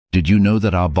Did you know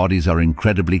that our bodies are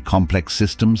incredibly complex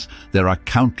systems? There are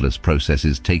countless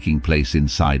processes taking place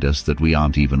inside us that we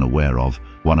aren't even aware of.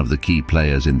 One of the key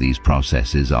players in these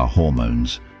processes are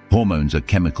hormones. Hormones are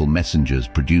chemical messengers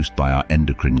produced by our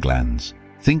endocrine glands.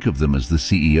 Think of them as the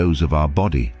CEOs of our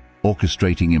body,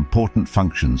 orchestrating important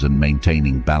functions and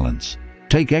maintaining balance.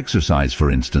 Take exercise,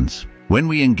 for instance. When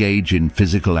we engage in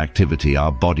physical activity,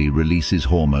 our body releases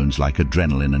hormones like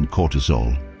adrenaline and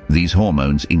cortisol. These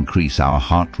hormones increase our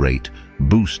heart rate,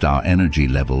 boost our energy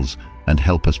levels, and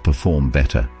help us perform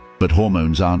better. But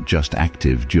hormones aren't just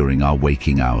active during our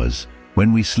waking hours.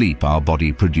 When we sleep, our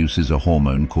body produces a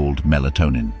hormone called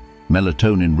melatonin.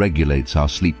 Melatonin regulates our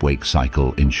sleep-wake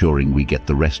cycle, ensuring we get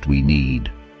the rest we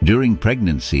need. During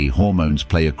pregnancy, hormones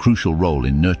play a crucial role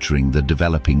in nurturing the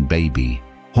developing baby.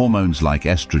 Hormones like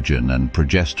estrogen and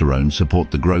progesterone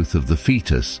support the growth of the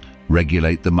fetus,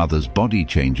 regulate the mother's body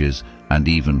changes, and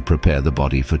even prepare the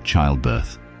body for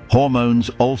childbirth. Hormones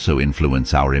also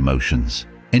influence our emotions.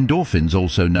 Endorphins,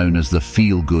 also known as the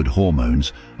feel-good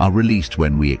hormones, are released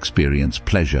when we experience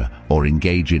pleasure or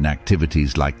engage in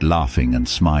activities like laughing and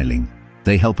smiling.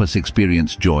 They help us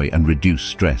experience joy and reduce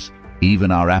stress.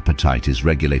 Even our appetite is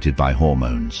regulated by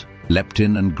hormones.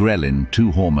 Leptin and ghrelin,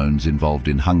 two hormones involved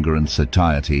in hunger and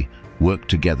satiety, work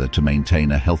together to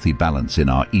maintain a healthy balance in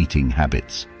our eating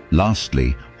habits.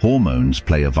 Lastly, hormones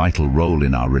play a vital role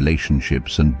in our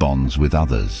relationships and bonds with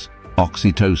others.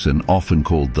 Oxytocin, often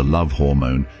called the love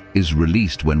hormone, is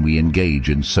released when we engage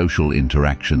in social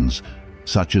interactions,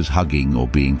 such as hugging or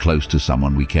being close to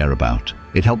someone we care about.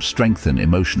 It helps strengthen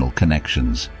emotional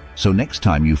connections. So next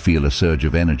time you feel a surge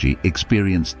of energy,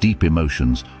 experience deep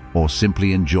emotions, or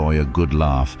simply enjoy a good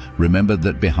laugh, remember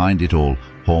that behind it all,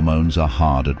 hormones are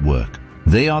hard at work.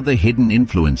 They are the hidden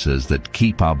influencers that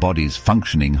keep our bodies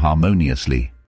functioning harmoniously.